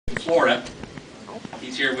Florida.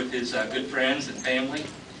 He's here with his good friends and family,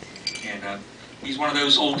 and he's one of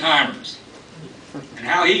those old timers. And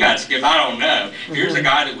how he got skipped, I don't know. Here's a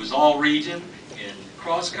guy that was all region in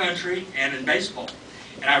cross country and in baseball.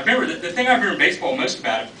 And I remember the thing I remember in baseball most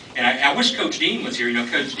about it, and I wish Coach Dean was here. You know,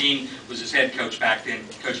 Coach Dean was his head coach back then.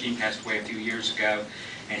 Coach Dean passed away a few years ago,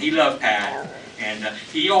 and he loved Pat. And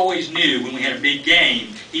he always knew when we had a big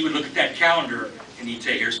game, he would look at that calendar and he'd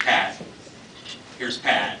say, "Here's Pat. Here's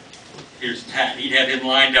Pat. Here's Pat." He'd have him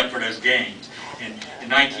lined up for those games. And in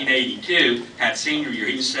 1982, Pat's senior year,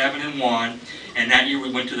 he was 7-1, and that year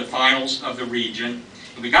we went to the finals of the region.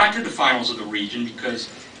 And we got to the finals of the region because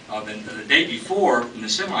the day before, in the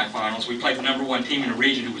semifinals, we played the #1 team in the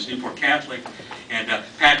region, who was Newport Catholic, and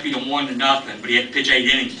Pat beat them 1-0, but he had to pitch 8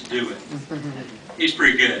 innings to do it. He's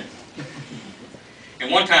pretty good. And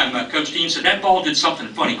one time, Coach Dean said, "That ball did something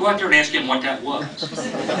funny. Go out there and ask him what that was."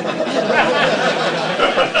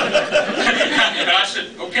 And I said,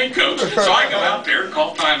 "Okay, Coach." So I go out there and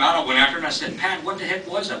call timeout. I went out there and I said, "Pat, what the heck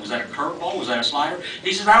was that? Was that a curveball? Was that a slider?"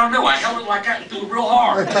 He says, "I don't know. I held it like that and threw it real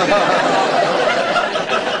hard."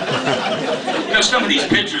 You know, some of these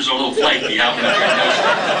pitchers are a little flaky. I don't know.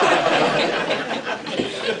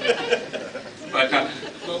 But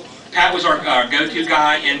Pat was our go-to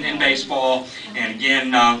guy in baseball, and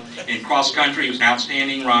again, in cross-country, he was an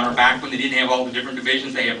outstanding runner. Back when they didn't have all the different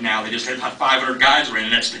divisions they have now, they just had about 500 guys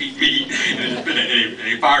running that state meet, and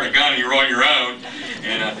they fired a gun and you were on your own.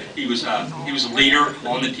 And he was a leader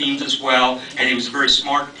on the teams as well, and he was a very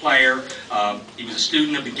smart player. He was a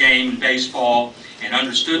student of the game in baseball and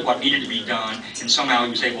understood what needed to be done, and somehow he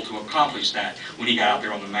was able to accomplish that when he got out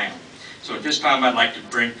there on the mound. So at this time, I'd like to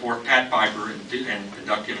bring forth Pat Piper and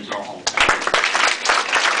induct him into our Hall of Fame.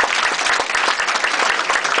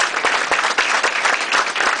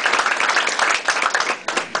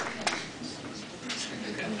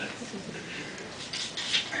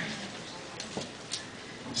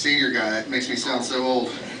 Senior guy, that makes me sound so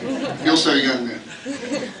old. Feel so young then.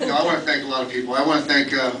 No, I want to thank a lot of people. I want to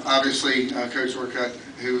thank, obviously, Coach Orcutt,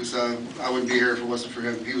 who's, I wouldn't be here if it wasn't for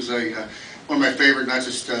him. He was one of my favorite, not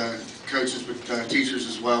just coaches, but teachers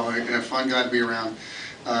as well, and a fun guy to be around.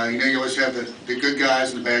 You know, you always have the good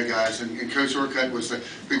guys and the bad guys, and Coach Orcutt was the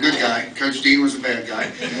good guy. Coach Dean was the bad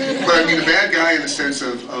guy. But I mean, the bad guy in the sense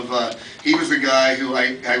of he was the guy who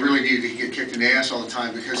I really needed to get kicked in the ass all the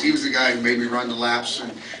time, because he was the guy who made me run the laps,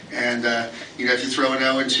 and you know, if you throw an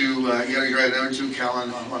 0-2, you know, you write an 0-2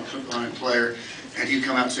 count on a player, and he'd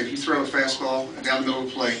come out and say, if you throw a fastball down the middle of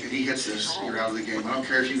the plate and he hits this, you're out of the game. I don't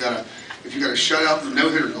care if you got a shutout and a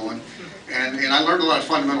no-hitter going. And I learned a lot of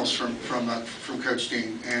fundamentals from Coach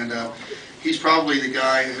Dean, and he's probably the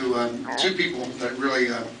guy who, two people that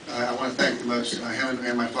really I want to thank the most, him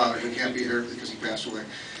and my father, who can't be here because he passed away,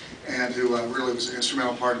 and who really was an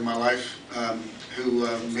instrumental part of my life, who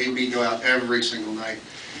made me go out every single night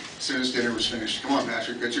as soon as dinner was finished. "Come on,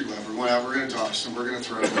 Patrick, get your glove. We're going out, we're going to toss, and we're going to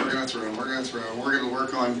throw, we're going to throw, we're going to throw. We're going to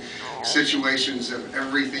work on situations of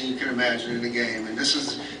everything you can imagine in the game. And this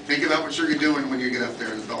is, think about what you're doing when you get up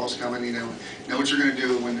there. The ball's coming, you know what you're going to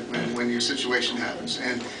do when your situation happens."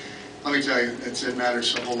 And let me tell you, it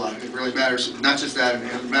matters a whole lot. It really matters, not just that,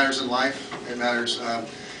 it matters in life. It matters,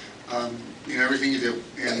 you know, everything you do,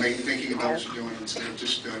 and thinking about what you're doing instead of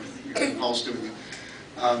just impulse doing it.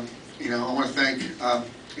 You know, I want to thank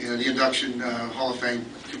you know, the Induction Hall of Fame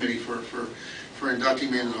committee for inducting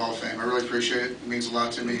me into the Hall of Fame. I really appreciate it. It means a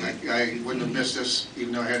lot to me. I wouldn't have missed this,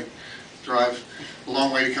 even though I had to drive a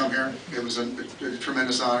long way to come here. It was a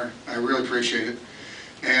tremendous honor. I really appreciate it.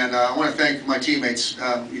 And I want to thank my teammates,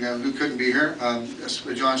 you know, who couldn't be here.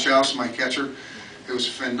 John Schaus, my catcher, who was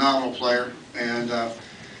a phenomenal player. And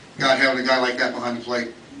God, having a guy like that behind the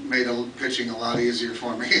plate made pitching a lot easier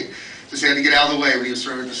for me. Just had to get out of the way when he was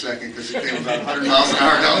throwing to second, because it came about 100 miles an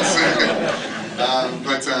hour down the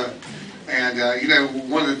second. You know,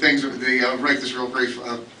 one of the things, I'll make this real brief,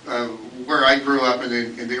 where I grew up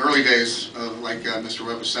in the early days of, like Mr.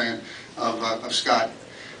 Webb was saying, of Scott.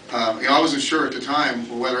 You know, I wasn't sure at the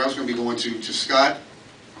time whether I was going to be going to Scott,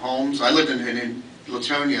 Holmes. I lived in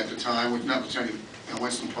Latonia at the time, not Latonia,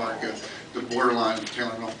 Winston Park, the borderline of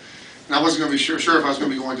Taylor Mill. And I wasn't going to be sure if I was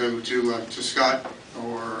going to be going to Scott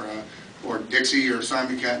or Dixie or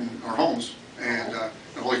Simon Kenton or Holmes and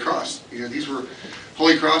Holy Cross. You know, these were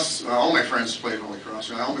Holy Cross. All my friends played at Holy Cross.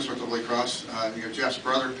 You know, I almost went to Holy Cross. You know, Jeff's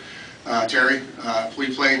brother, Terry.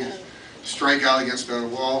 We played strikeout against the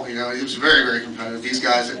wall. You know, it was very, very competitive. These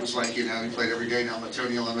guys, it was like, you know, we played every day down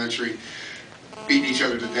Latonia Elementary, beating each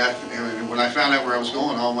other to death. And when I found out where I was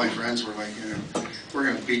going, all my friends were like, you know, we're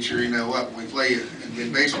going to beat you, you know what, when we play you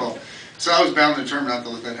in baseball. So I was bound and determined not to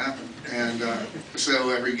let that happen. And so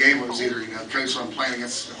every game it was either, coach, I'm playing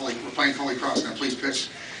against we're playing Holy Cross, now please pitch,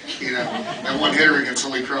 that one hitter against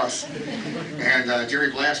Holy Cross. And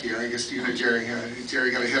Jerry Blasky, I guess you know Jerry,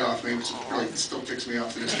 Jerry got a hit off me, which really still ticks me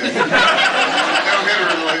off to this day. No hitter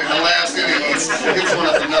in the last inning, hits one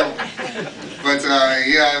up the middle. But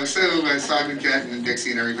yeah, it was so Simon Kent and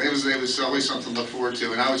Dixie and everybody. It was always something to look forward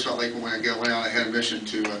to, and I always felt like when I went out, I had a mission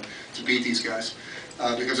to beat these guys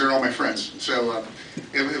because they're all my friends. So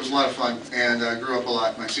it was a lot of fun, and I grew up a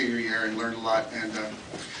lot my senior year and learned a lot. And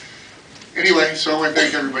anyway, so I want to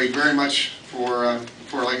thank everybody very much for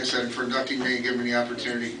like I said, for inducting me and giving me the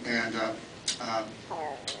opportunity. And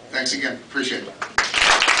thanks again. Appreciate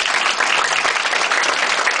it.